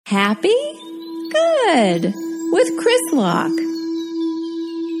Happy? Good. With Chris Locke.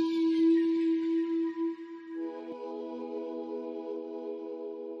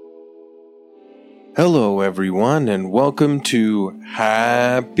 Hello, everyone, and welcome to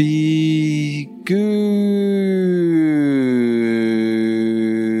Happy Good,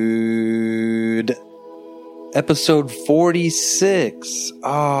 episode 46.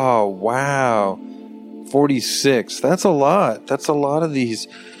 Oh, wow. 46. That's a lot. That's a lot of these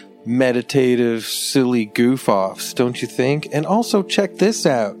meditative, silly goof-offs, don't you think? And also, check this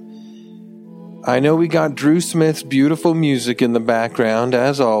out. I know we got Drew Smith's beautiful music in the background,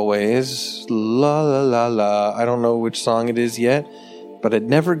 as always. La la la la. I don't know which song it is yet, but it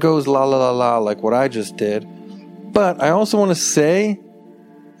never goes la la la la like what I just did. But I also want to say,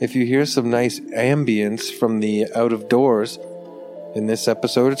 if you hear some nice ambience from the out of doors in this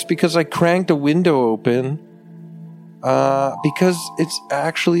episode, it's because I cranked a window open because it's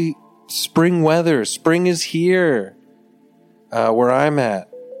actually spring weather. Spring is here where I'm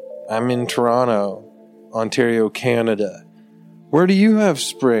at. I'm in Toronto, Ontario, Canada. Where do you have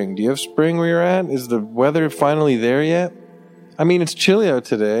spring? Do you have spring where you're at? Is the weather finally there yet? I mean, it's chilly out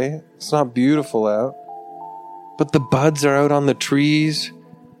today. It's not beautiful out. But the buds are out on the trees.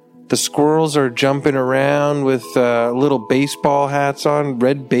 The squirrels are jumping around with little baseball hats on,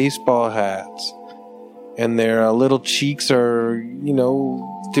 red baseball hats. And their little cheeks are, you know,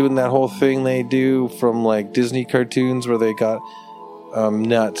 doing that whole thing they do from like Disney cartoons where they got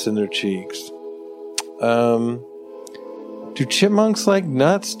nuts in their cheeks. Do chipmunks like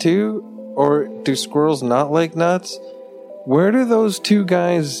nuts too? Or do squirrels not like nuts? Where do those two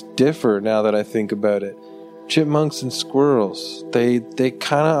guys differ now that I think about it? Chipmunks and squirrels. They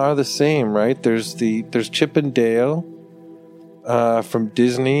kind of are the same, right? There's Chip and Dale from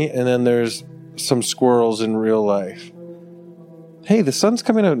Disney, and then there's some squirrels in real life. Hey, the sun's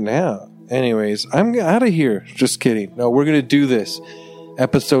coming out now. Anyways, I'm out of here. Just kidding. No, we're going to do this.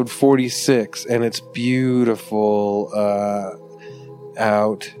 Episode 46, and it's beautiful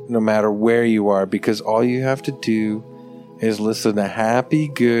out no matter where you are, because all you have to do is listen to Happy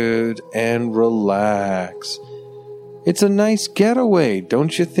Good and relax. It's a nice getaway,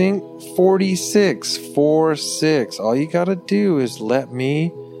 don't you think? 46, 4-6. All you got to do is let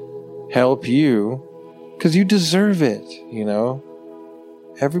me help you, because you deserve it, you know?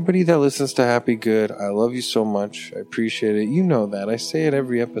 Everybody that listens to Happy Good, I love you so much. I appreciate it. You know that. I say it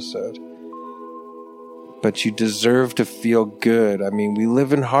every episode. But you deserve to feel good. I mean, we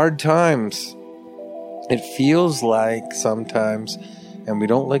live in hard times. It feels like sometimes, and we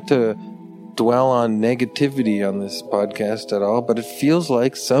don't like to dwell on negativity on this podcast at all, but it feels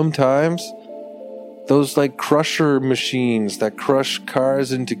like sometimes those like crusher machines that crush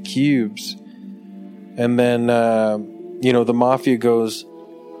cars into cubes. And then, the mafia goes,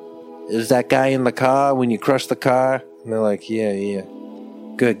 "Is that guy in the car when you crush the car?" And they're like, yeah.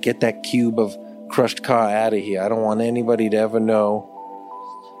 Good, get that cube of crushed car out of here. I don't want anybody to ever know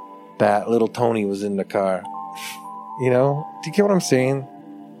that little Tony was in the car. You know? Do you get what I'm saying?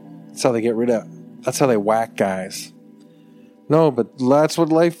 That's how they get rid of... That's how they whack guys. No, but that's what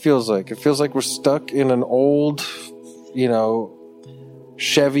life feels like. It feels like we're stuck in an old,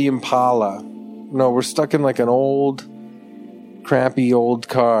 Chevy Impala. No, we're stuck in like an old... crappy old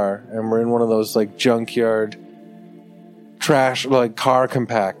car, and we're in one of those like junkyard trash like car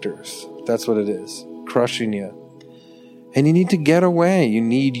compactors. That's what it is, crushing you. And you need to get away. You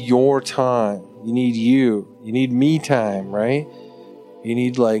need your time. You need me time, right? You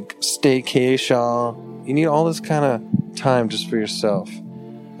need like staycation. You need all this kind of time just for yourself.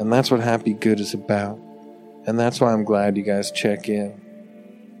 And that's what Happy Good is about. And that's why I'm glad you guys check in.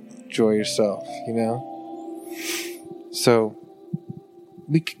 Enjoy yourself, you know? So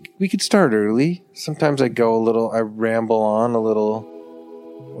we could start early. Sometimes I ramble on a little,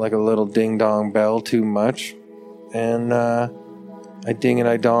 like a little ding-dong bell too much. And I ding and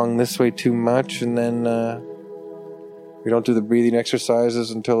I dong this way too much. And then we don't do the breathing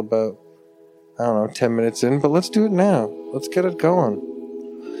exercises until about, 10 minutes in. But let's do it now. Let's get it going.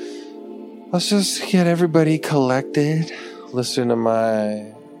 Let's just get everybody collected. Listen to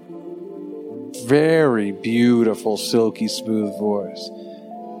my very beautiful, silky smooth voice.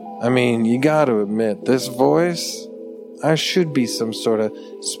 I mean, you got to admit, this voice, I should be some sort of,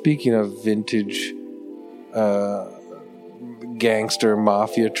 speaking of vintage gangster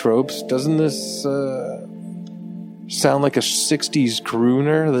mafia tropes, doesn't this sound like a 60s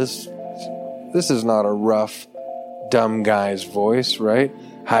crooner? This is not a rough, dumb guy's voice, right?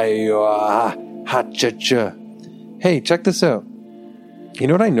 Hi-ya, ha-cha-cha. Hey, check this out. You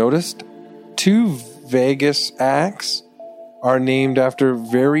know what I noticed? 2 Vegas acts are named after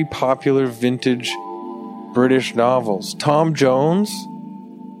very popular vintage British novels. Tom Jones,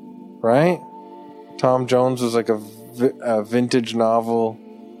 right? Tom Jones was like a vintage novel.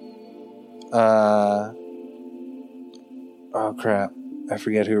 Oh crap, I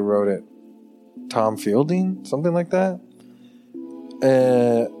forget who wrote it. Tom Fielding, something like that.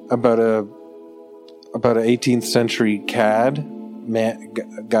 About a 18th century cad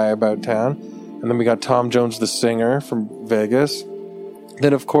guy about town. And then we got Tom Jones the singer from Vegas.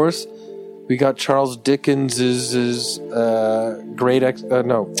 Then of course we got Charles Dickens's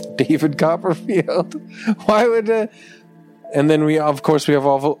David Copperfield. Why would and then we've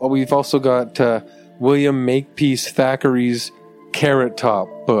also got William Makepeace Thackeray's Carrot Top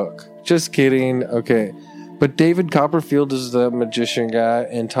book. Just kidding. Okay. But David Copperfield is the magician guy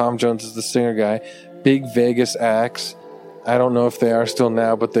and Tom Jones is the singer guy. Big Vegas acts. I don't know if they are still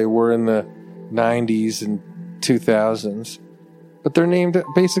now, but they were in the 90s and 2000s. But they're named,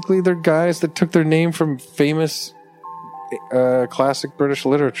 basically, they're guys that took their name from famous classic British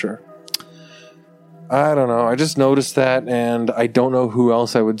literature. I don't know. I just noticed that, and I don't know who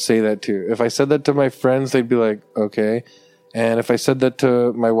else I would say that to. If I said that to my friends, they'd be like, okay. And if I said that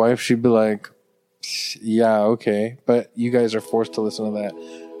to my wife, she'd be like, yeah, okay. But you guys are forced to listen to that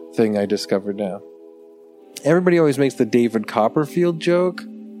thing I discovered now. Everybody always makes the David Copperfield joke.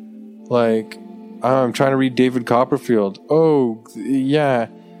 Like, I'm trying to read David Copperfield. Oh, yeah.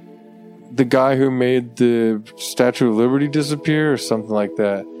 The guy who made the Statue of Liberty disappear or something like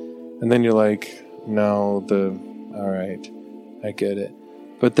that. And then you're like, no, all right, I get it.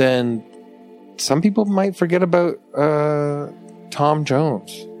 But then some people might forget about Tom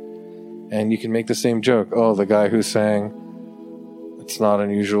Jones. And you can make the same joke. Oh, the guy who sang, "It's not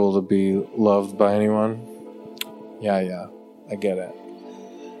unusual to be loved by anyone." Yeah, I get it.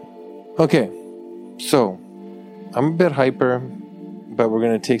 Okay, so I'm a bit hyper, but we're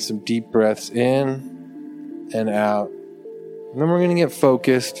going to take some deep breaths in and out. And then we're going to get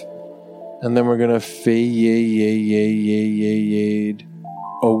focused. And then we're going to fade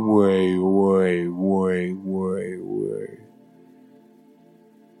away.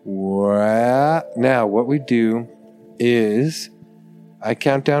 Now, what we do is I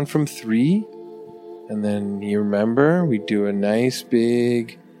count down from 3. And then you remember, we do a nice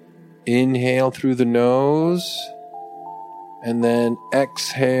big inhale through the nose. And then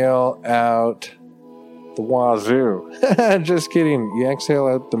exhale out the wazoo. Just kidding. You exhale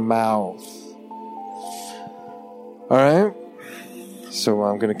out the mouth. All right. So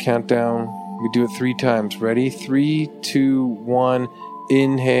I'm going to count down. We do it 3 times. Ready? 3, 2, 1.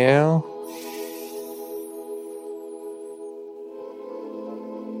 Inhale.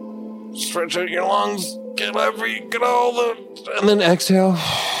 Stretch out your lungs. Get all the... And then exhale.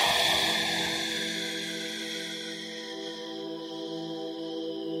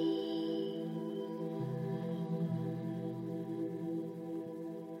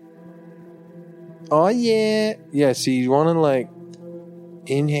 Oh, yeah. Yeah, see, you want to, like,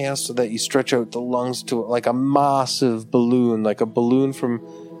 inhale so that you stretch out the lungs to, like, a massive balloon, like a balloon from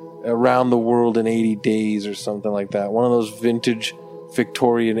around the world in 80 days or something like that. One of those vintage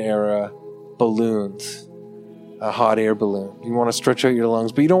Victorian-era balloons. A hot air balloon. You want to stretch out your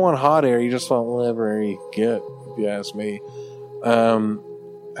lungs, but you don't want hot air. You just want whatever you get, if you ask me.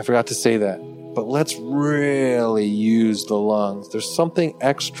 I forgot to say that. But let's really use the lungs. There's something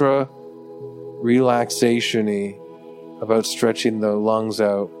extra relaxation-y about stretching the lungs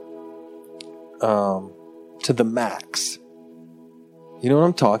out to the max. You know what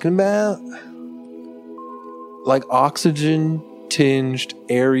I'm talking about? Like oxygen-tinged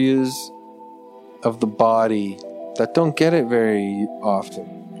areas of the body that don't get it very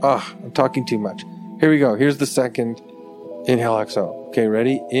often. I'm talking too much. Here we go. Here's the second inhale, exhale. Okay,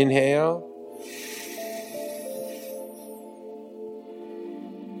 ready? Inhale.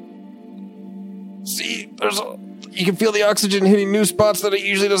 See, you can feel the oxygen hitting new spots that it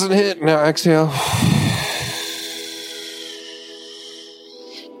usually doesn't hit. Now exhale.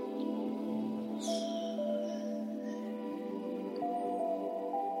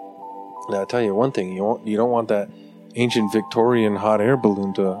 Now I'll tell you one thing, you don't want that ancient Victorian hot air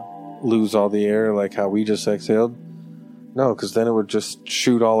balloon to lose all the air like how we just exhaled. No, because then it would just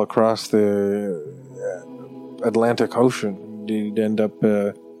shoot all across the Atlantic Ocean. You'd end up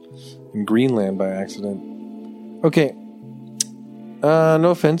in Greenland by accident. Okay.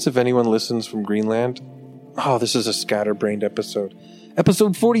 No offense if anyone listens from Greenland. Oh, this is a scatterbrained episode.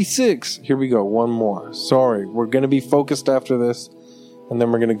 Episode 46. Here we go. One more. Sorry. We're going to be focused after this. And then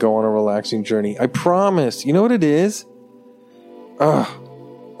we're going to go on a relaxing journey. I promise. You know what it is?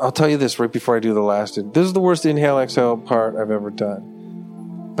 I'll tell you this right before I do the last. This is the worst inhale exhale part I've ever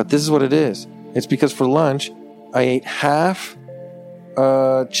done. But this is what it is. It's because for lunch, I ate half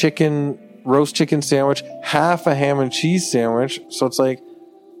a roast chicken sandwich, half a ham and cheese sandwich. So it's like,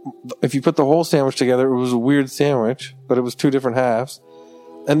 if you put the whole sandwich together, it was a weird sandwich, but it was two different halves.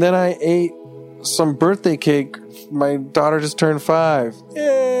 And then I ate some birthday cake. My daughter just turned 5.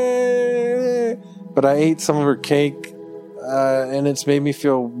 Yay! But I ate some of her cake, and it's made me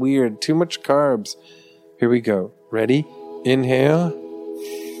feel weird. Too much carbs. Here we go. Ready? Inhale.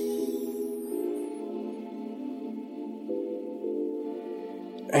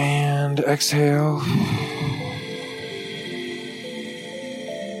 And exhale.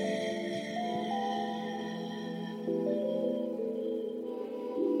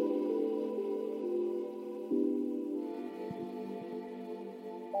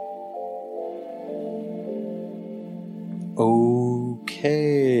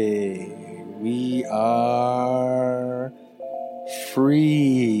 Okay, we are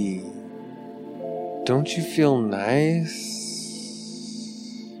free. Don't you feel nice?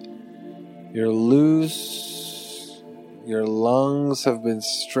 You're loose. Your lungs have been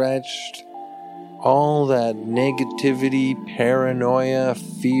stretched. All that negativity, paranoia,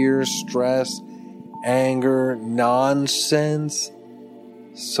 fear, stress, anger, nonsense,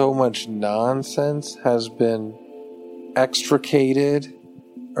 so much nonsense has been extricated,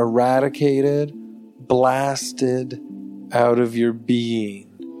 eradicated, blasted out of your being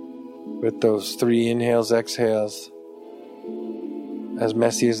with those 3 inhales, exhales, as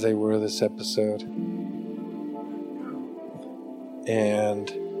messy as they were this episode. And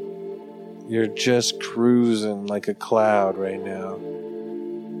you're just cruising like a cloud right now.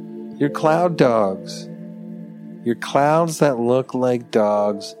 You're cloud dogs. You're clouds that look like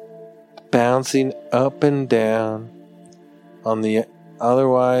dogs bouncing up and down on the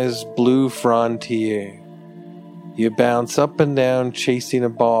otherwise blue frontier. You bounce up and down chasing a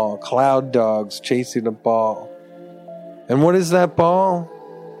ball. Cloud dogs chasing a ball. And what is that ball?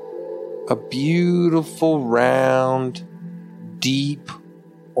 A beautiful, round, deep,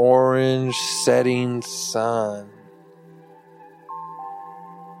 orange setting sun.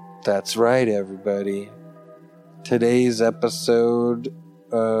 That's right, everybody. Today's episode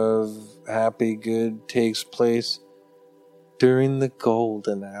of Happy Good takes place during the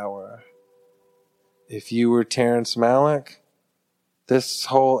golden hour. If you were Terrence Malick, this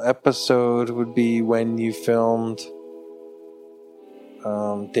whole episode would be when you filmed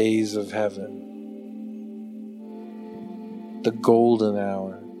Days of Heaven. The golden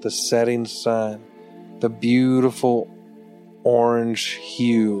hour, the setting sun, the beautiful orange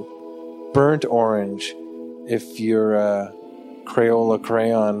hue, burnt orange if you're a Crayola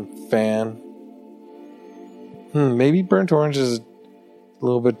crayon fan. Maybe burnt orange is a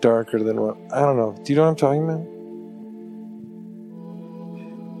little bit darker than what... I don't know. Do you know what I'm talking about?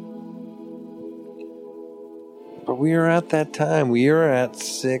 But we are at that time. We are at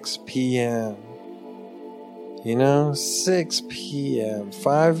 6 p.m. You know? 6 p.m.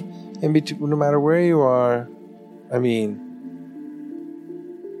 5 in between, no matter where you are. I mean,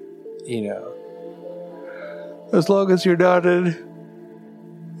 you know. As long as you're not in...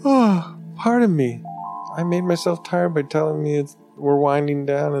 Oh, pardon me. I made myself tired by telling me we're winding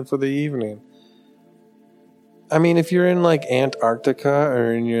down and for the evening. I mean, if you're in like Antarctica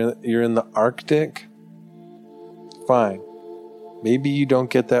or you're in the Arctic, fine. Maybe you don't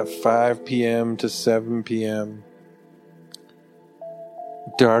get that 5 p.m. to 7 p.m.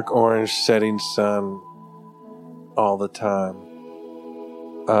 dark orange setting sun all the time.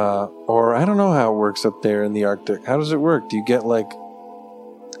 Or I don't know how it works up there in the Arctic. How does it work? Do you get like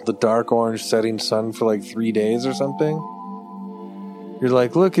the dark orange setting sun for like 3 days or something? You're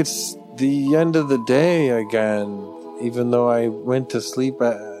like, look, it's the end of the day again, even though I went to sleep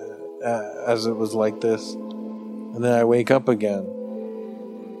as it was like this, and then I wake up again.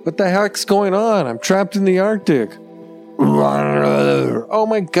 What the heck's going on? I'm trapped in the Arctic. Oh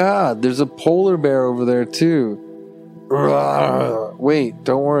my god, there's a polar bear over there too. Wait,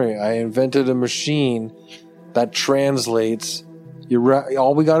 don't worry, I invented a machine that translates.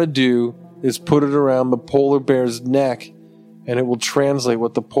 All we gotta do is put it around the polar bear's neck, and it will translate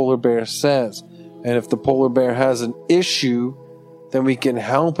what the polar bear says. And if the polar bear has an issue, then we can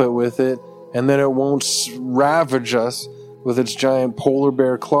help it with it, and then it won't ravage us with its giant polar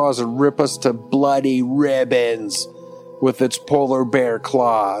bear claws and rip us to bloody ribbons with its polar bear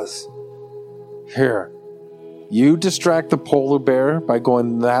claws. Here, you distract the polar bear by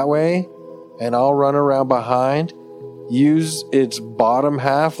going that way, and I'll run around behind. Use its bottom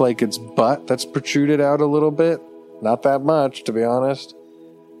half, like its butt that's protruded out a little bit. Not that much, to be honest.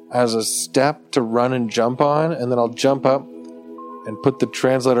 as a step to run and jump on, and then I'll jump up and put the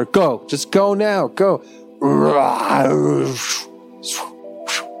translator, go, just go now, go.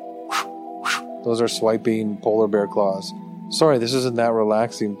 Those are swiping polar bear claws. Sorry, this isn't that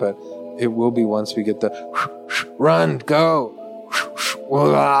relaxing, but it will be once we get the run, go.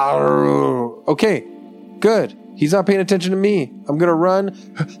 Okay, good. He's not paying attention to me. I'm going to run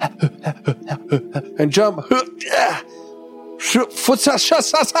and jump.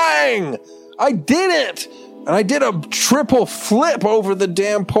 I did it! And I did a triple flip over the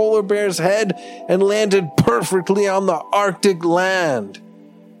damn polar bear's head and landed perfectly on the Arctic land.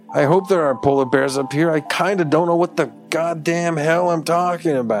 I hope there are polar bears up here. I kind of don't know what the goddamn hell I'm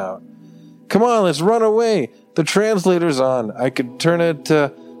talking about. Come on, let's run away. The translator's on. I could turn it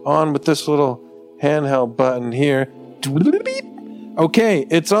on with this little handheld button here. Okay,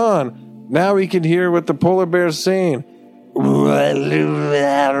 it's on. Now we can hear what the polar bear's saying.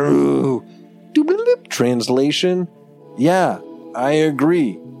 Translation? Yeah, I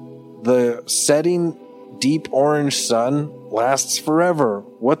agree. The setting deep orange sun lasts forever.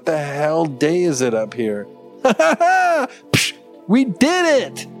 What the hell day is it up here? We did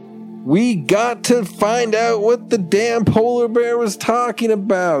it! We got to find out what the damn polar bear was talking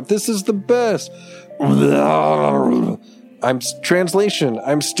about. This is the best. Translation.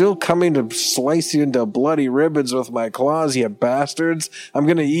 I'm still coming to slice you into bloody ribbons with my claws, you bastards. I'm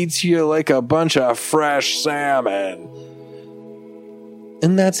gonna eat you like a bunch of fresh salmon.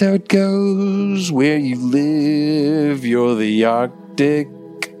 And that's how it goes where you live. You're the Arctic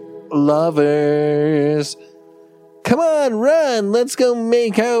lovers. Come on, run. Let's go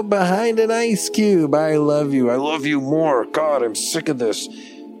make out behind an ice cube. I love you. I love you more. God, I'm sick of this.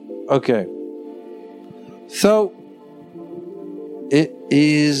 Okay. So, it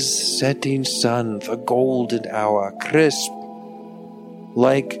is setting sun, the golden hour, crisp,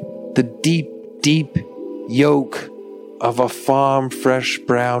 like the deep, deep yolk of a farm fresh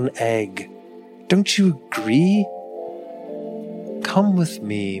brown egg. Don't you agree? Come with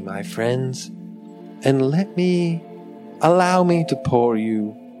me, my friends, and allow me to pour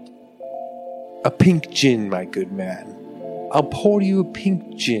you a pink gin, my good man. I'll pour you a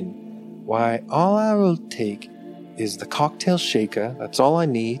pink gin. Why, all I will take is the cocktail shaker. That's all I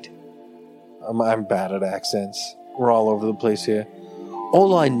need. I'm bad at accents. We're all over the place here.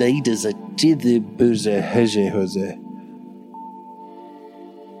 All I need is a jithy boozy huzzy huzzy.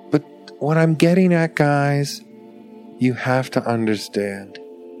 But what I'm getting at, guys, you have to understand,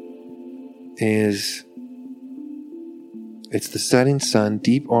 is it's the setting sun,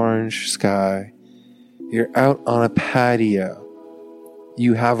 deep orange sky. You're out on a patio.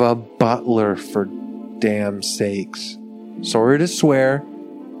 You have a butler, for damn sakes. Sorry to swear,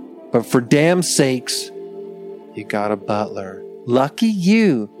 but for damn sakes, you got a butler. Lucky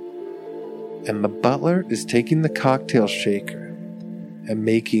you. And the butler is taking the cocktail shaker and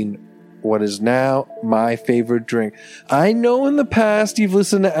making what is now my favorite drink. I know in the past you've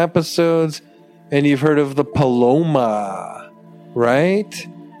listened to episodes and you've heard of the Paloma, right?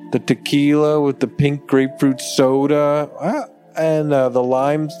 The tequila with the pink grapefruit soda and the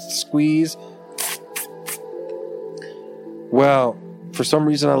lime squeeze. Well, for some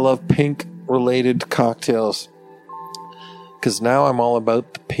reason I love pink-related cocktails because now I'm all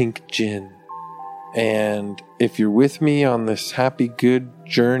about the pink gin. And if you're with me on this happy, good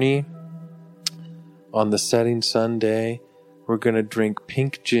journey on the setting sun day, we're going to drink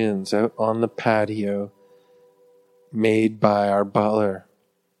pink gins out on the patio made by our butler.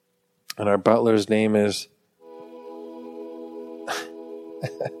 And our butler's name is,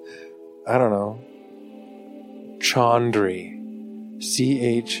 I don't know, Chaundry.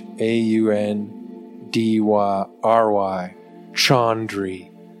 Chaundry.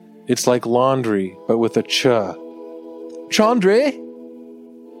 Chaundry. It's like laundry, but with a ch. Chaundry?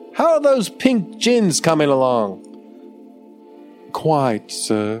 How are those pink gins coming along? Quite,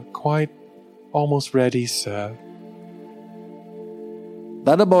 sir. Quite almost ready, sir.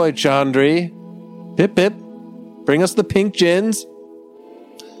 That a boy, Chaundry. Pip, pip. Bring us the pink gins.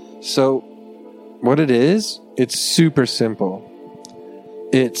 So, what it is, it's super simple.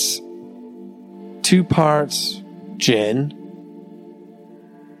 It's 2 parts gin,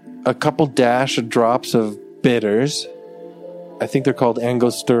 a couple dash of drops of bitters. I think they're called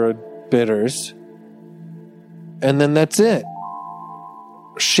Angostura bitters. And then that's it.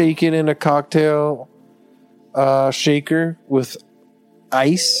 Shake it in a cocktail shaker with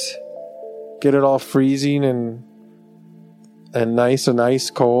ice. Get it all freezing and nice and ice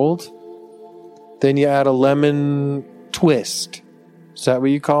cold. Then you add a lemon twist. Is that what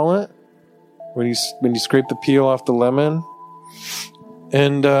you call it? When you scrape the peel off the lemon?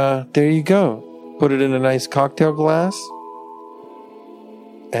 And there you go. Put it in a nice cocktail glass.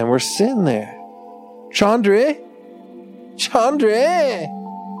 And we're sitting there. Chaundry! Chaundry!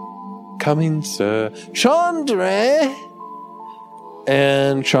 Coming, sir. Chaundry!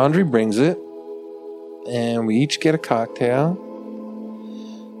 And Chaundry brings it. And we each get a cocktail.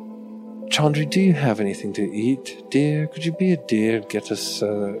 Chaundry, do you have anything to eat? Dear, could you be a dear? Get us,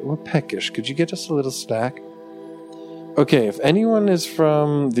 we're peckish. Could you get us a little snack? Okay, if anyone is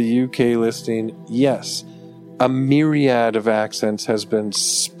from the UK listening, yes, a myriad of accents has been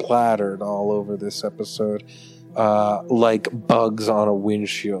splattered all over this episode, like bugs on a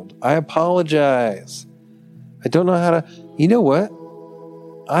windshield. I apologize. I don't know how to... You know what?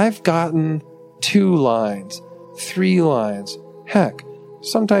 I've gotten 2 lines, 3 lines, heck,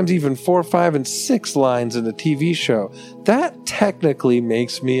 sometimes even 4, 5, and 6 lines in a TV show. That technically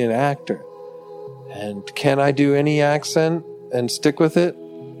makes me an actor. And can I do any accent and stick with it?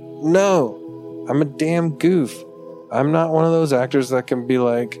 No. I'm a damn goof. I'm not one of those actors that can be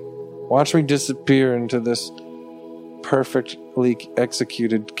like, watch me disappear into this perfectly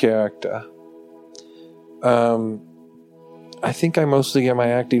executed character. I think I mostly get my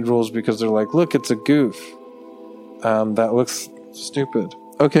acting roles because they're like, look, it's a goof. That looks stupid.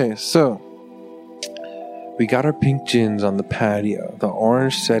 Okay, so we got our pink gins on the patio. The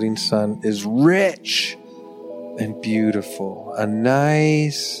orange setting sun is rich and beautiful. A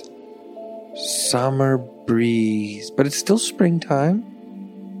nice summer breeze, but it's still springtime.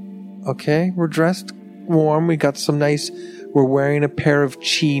 Okay, we're dressed warm. We got some nice, we're wearing a pair of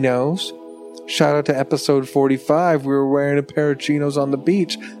chinos. Shout out to episode 45. We were wearing a pair of chinos on the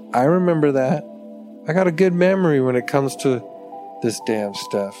beach. I remember that. I got a good memory when it comes to this damn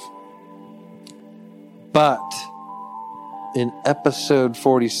stuff. But in episode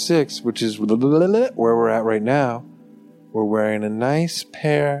 46, which is where we're at right now, we're wearing a nice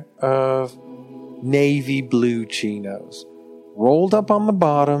pair of navy blue chinos. Rolled up on the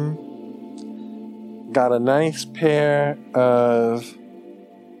bottom. Got a nice pair of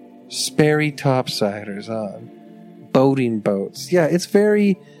Sperry topsiders on. Boating boats. Yeah, it's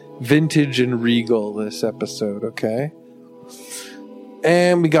very vintage and regal, this episode, okay?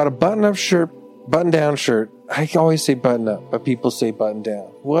 And we got a button-up shirt, button-down shirt. I always say button-up, but people say button-down.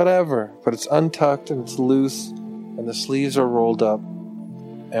 Whatever. But it's untucked and it's loose, and the sleeves are rolled up,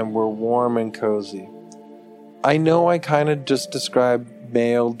 and we're warm and cozy. I know I kind of just described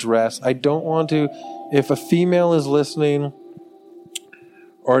male dress. I don't want to... If a female is listening,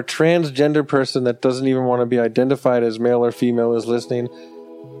 or a transgender person that doesn't even want to be identified as male or female is listening,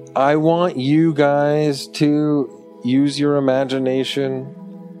 I want you guys to use your imagination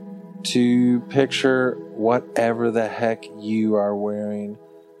to picture whatever the heck you are wearing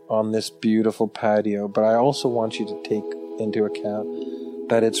on this beautiful patio. But I also want you to take into account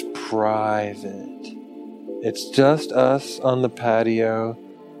that it's private. It's just us on the patio.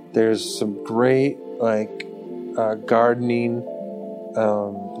 There's some great, gardening,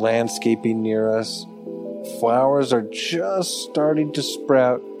 landscaping near us. Flowers are just starting to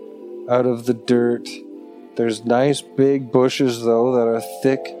sprout out of the dirt. There's nice big bushes, though, that are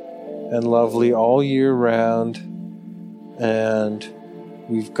thick and lovely all year round. And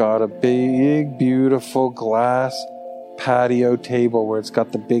we've got a big, beautiful glass patio table where it's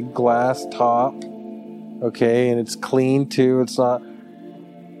got the big glass top. Okay, and it's clean, too. It's not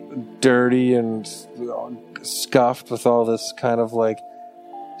dirty and scuffed with all this kind of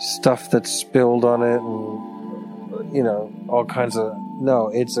stuff that's spilled on it and all kinds of... No,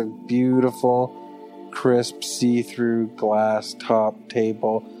 it's a beautiful, crisp, see-through glass top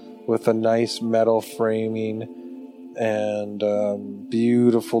table with a nice metal framing and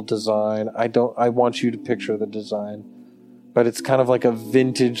beautiful design. I want you to picture the design, but it's kind of like a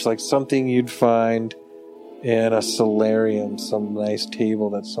vintage, like something you'd find in a solarium, some nice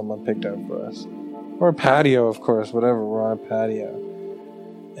table that someone picked out for us. Or a patio, of course, whatever, we're on a patio.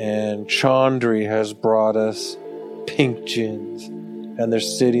 And Chaundry has brought us pink gins, and they're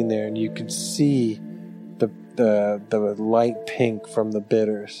sitting there, and you can see the light pink from the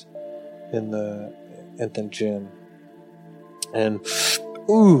bitters in the gin. And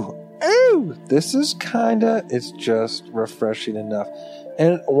ooh, this is it's just refreshing enough.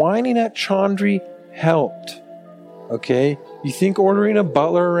 And whining at Chaundry helped. Okay, you think ordering a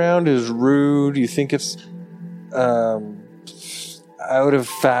butler around is rude? You think it's out of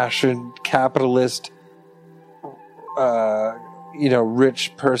fashion, capitalist,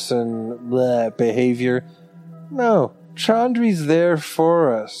 rich person behavior? No, Chaundry's there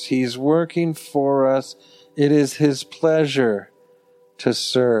for us. He's working for us. It is his pleasure to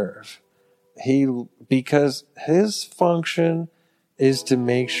serve. Because his function is to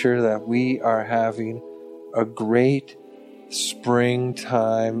make sure that we are having a great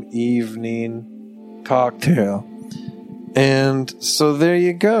springtime evening cocktail. And so there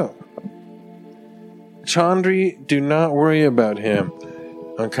you go. Chaundry, do not worry about him.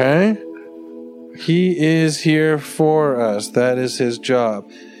 Okay? He is here for us. That is his job.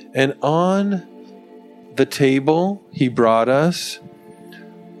 And on the table, he brought us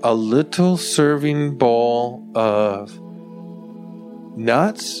a little serving bowl of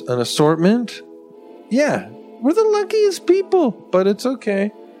nuts, an assortment. Yeah, we're the luckiest people, but it's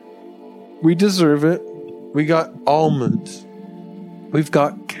okay. We deserve it. We got almonds. We've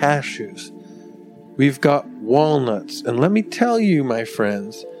got cashews. We've got walnuts. And let me tell you, my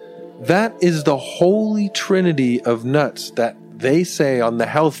friends, that is the holy trinity of nuts that they say on the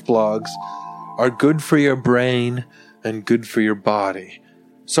health blogs are good for your brain and good for your body.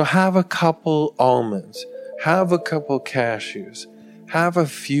 So have a couple almonds. Have a couple cashews. Have a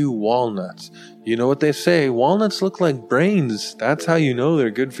few walnuts. You know what they say? Walnuts look like brains. That's how you know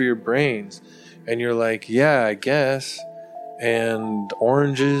they're good for your brains. And you're like, yeah, I guess. And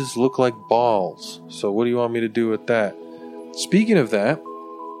oranges look like balls. So what do you want me to do with that? Speaking of that,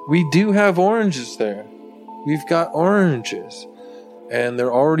 we do have oranges there. We've got oranges. And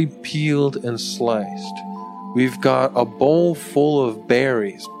they're already peeled and sliced. We've got a bowl full of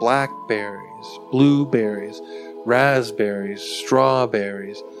berries, blackberries, blueberries, raspberries,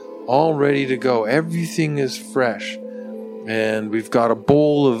 strawberries, all ready to go. Everything is fresh. And we've got a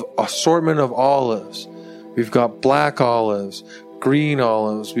bowl of assortment of olives. We've got black olives, green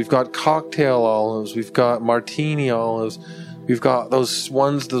olives. We've got cocktail olives. We've got martini olives. We've got those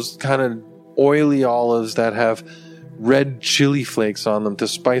kind of oily olives that have red chili flakes on them to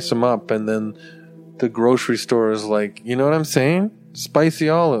spice them up. And then the grocery store is like, you know what I'm saying? Spicy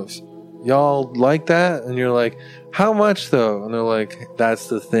olives. Y'all like that? And you're like, how much though? And they're like, that's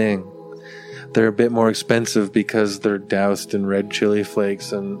the thing. They're a bit more expensive because they're doused in red chili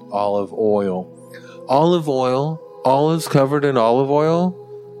flakes and olive oil. Olive oil? Olives covered in olive oil?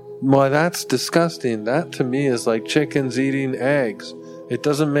 Why, that's disgusting. That to me is like chickens eating eggs. It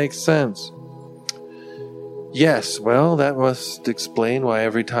doesn't make sense. Yes, well, that must explain why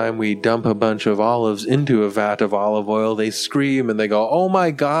every time we dump a bunch of olives into a vat of olive oil, they scream and they go, oh my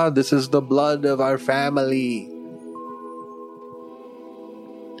God, this is the blood of our family.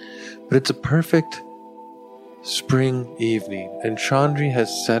 But it's a perfect spring evening, and Chaundry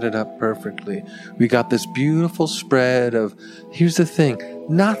has set it up perfectly. We got this beautiful spread of, here's the thing,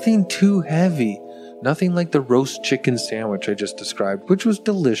 nothing too heavy. Nothing like the roast chicken sandwich I just described, which was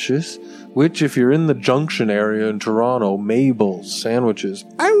delicious. Which, if you're in the Junction area in Toronto, Mabel's sandwiches.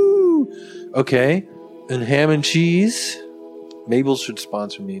 Ow! Okay. And ham and cheese. Mabel's should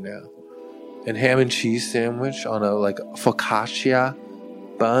sponsor me now. And ham and cheese sandwich on a focaccia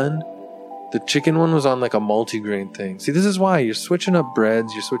bun. The chicken one was on like a multigrain thing. See, this is why you're switching up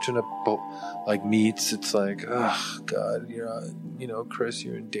breads, you're switching up like meats. It's like, oh God, Chris,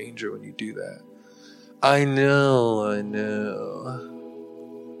 you're in danger when you do that. I know.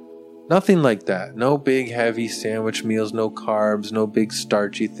 Nothing like that. No big heavy sandwich meals, no carbs, no big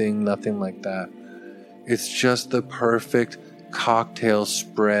starchy thing, nothing like that. It's just the perfect cocktail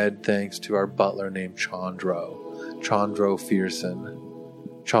spread thanks to our butler named Chaundry Fearson.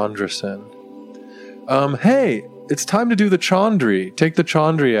 Hey, it's time to do the Chaundry. Take the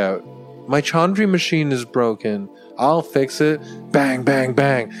Chaundry out. My Chaundry machine is broken. I'll fix it. Bang, bang,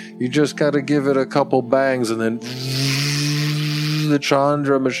 bang. You just gotta give it a couple bangs and then the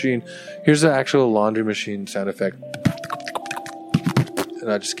Chaundry machine. Here's the actual laundry machine sound effect.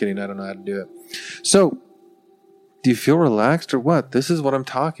 No, just kidding. I don't know how to do it. So, do you feel relaxed or what? This is what I'm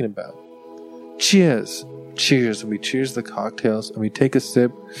talking about. Cheers. Cheers. And we cheers the cocktails and we take a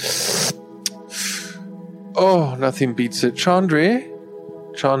sip. Oh, nothing beats it. Chaundry.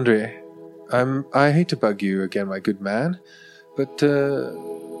 I hate to bug you again, my good man, but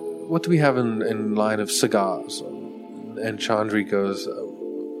what do we have in line of cigars? And Chaundry goes,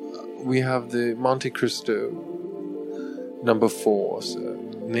 we have the Monte Cristo number 4. So,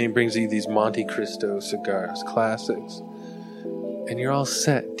 and then he brings you these Monte Cristo cigars, classics. And you're all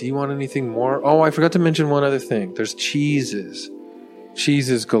set. Do you want anything more? Oh, I forgot to mention one other thing. There's cheeses.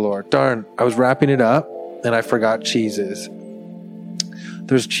 Cheeses galore. Darn, I was wrapping it up and I forgot cheeses.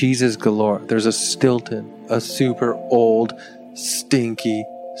 There's cheeses galore. There's a Stilton, a super old, stinky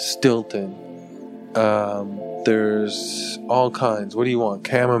Stilton. There's all kinds. What do you want?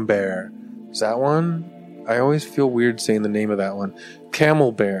 Camembert. Is that one? I always feel weird saying the name of that one.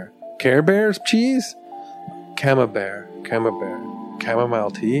 Camelbear. Care Bear's cheese? Camembert.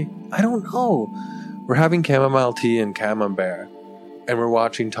 Chamomile tea? I don't know. We're having chamomile tea and camembert. and we're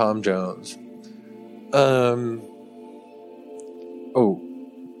watching Tom Jones. Oh,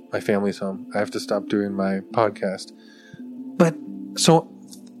 my family's home. I have to stop doing my podcast. But so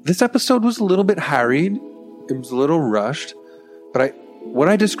this episode was a little bit harried. It was a little rushed. But what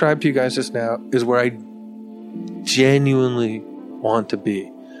I described to you guys just now is where I genuinely want to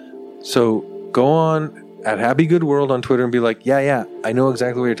be. So go on at Happy Good World on Twitter and be like, yeah, I know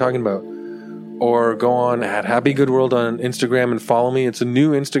exactly what you're talking about. Or go on at Happy Good World on Instagram and follow me. It's a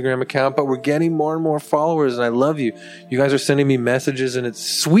new Instagram account, but we're getting more and more followers, and I love you. You guys are sending me messages, and it's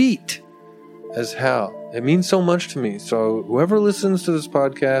sweet as hell. It means so much to me. So whoever listens to this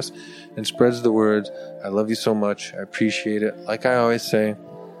podcast and spreads the words, I love you so much. I appreciate it. Like I always say.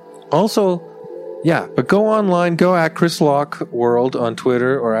 Also, yeah, but go online, go at Chris Locke World on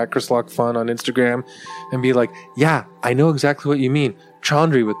Twitter or at Chris Locke Fun on Instagram and be like, yeah, I know exactly what you mean.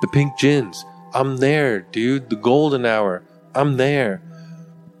 Chaundry with the pink gins. I'm there, dude. The golden hour. I'm there.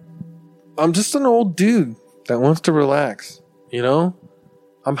 I'm just an old dude that wants to relax, you know?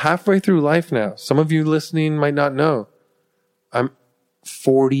 I'm halfway through life now. Some of you listening might not know. I'm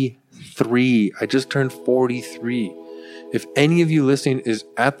 43. I just turned 43. If any of you listening is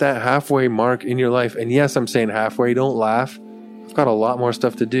at that halfway mark in your life, and yes, I'm saying halfway, don't laugh. I've got a lot more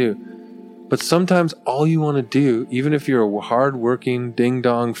stuff to do. But sometimes all you want to do, even if you're a hard-working,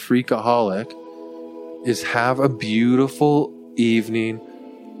 ding-dong freakaholic, is have a beautiful evening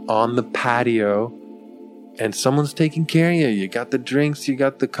on the patio and someone's taking care of you. You got the drinks, you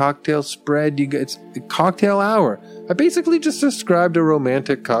got the cocktail spread, it's a cocktail hour. I basically just described a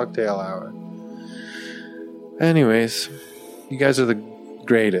romantic cocktail hour. Anyways, you guys are the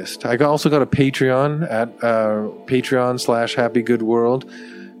greatest. I also got a Patreon at Patreon/Happy Good World,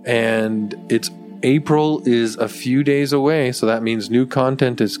 and April is a few days away, so that means new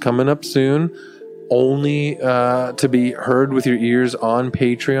content is coming up soon. Only to be heard with your ears on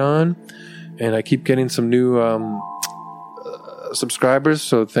Patreon. And I keep getting some new subscribers,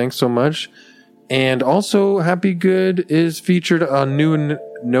 so thanks so much. And also, Happy Good is featured on New and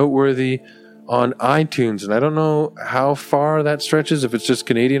Noteworthy on iTunes. And I don't know how far that stretches, if it's just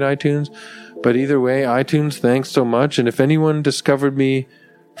Canadian iTunes. But either way, iTunes, thanks so much. And if anyone discovered me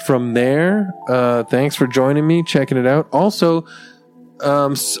from there, thanks for joining me, checking it out. Also,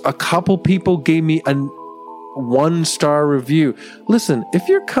 a couple people gave me a 1-star review. Listen, if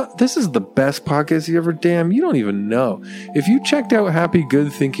this is the best podcast you ever, damn, you don't even know. If you checked out Happy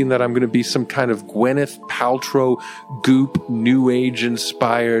Good thinking that I'm going to be some kind of Gwyneth Paltrow goop, new age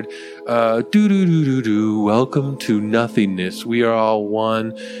inspired, welcome to nothingness. We are all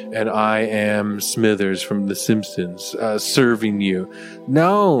one, and I am Smithers from The Simpsons, serving you.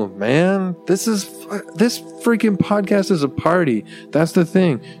 No, man, this freaking podcast is a party. That's the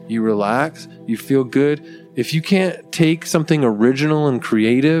thing. You relax, you feel good. If you can't take something original and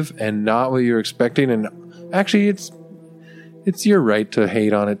creative and not what you're expecting, and actually it's your right to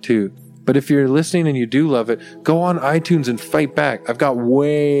hate on it too. But if you're listening and you do love it, go on iTunes and fight back. I've got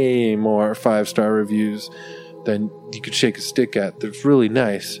way more 5-star reviews than you could shake a stick at. They're really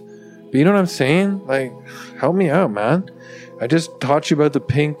nice. But you know what I'm saying? Like, help me out, man. I just taught you about the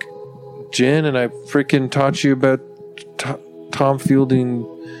pink gin, and I freaking taught you about Tom Fielding.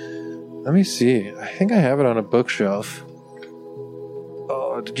 Let me see. I think I have it on a bookshelf.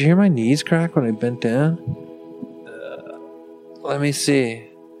 Oh, did you hear my knees crack when I bent down? Let me see.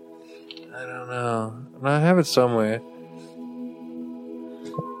 I don't know. I have it somewhere.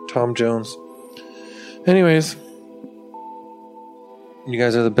 Tom Jones. Anyways, you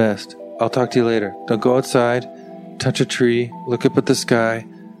guys are the best. I'll talk to you later. Don't go outside, touch a tree, look up at the sky,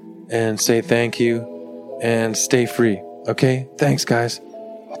 and say thank you, and stay free. Okay? Thanks, guys.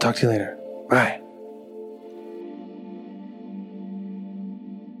 I'll talk to you later. Bye.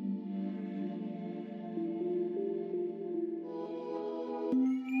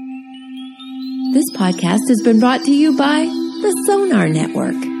 This podcast has been brought to you by the Sonar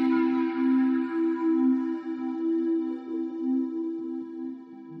Network.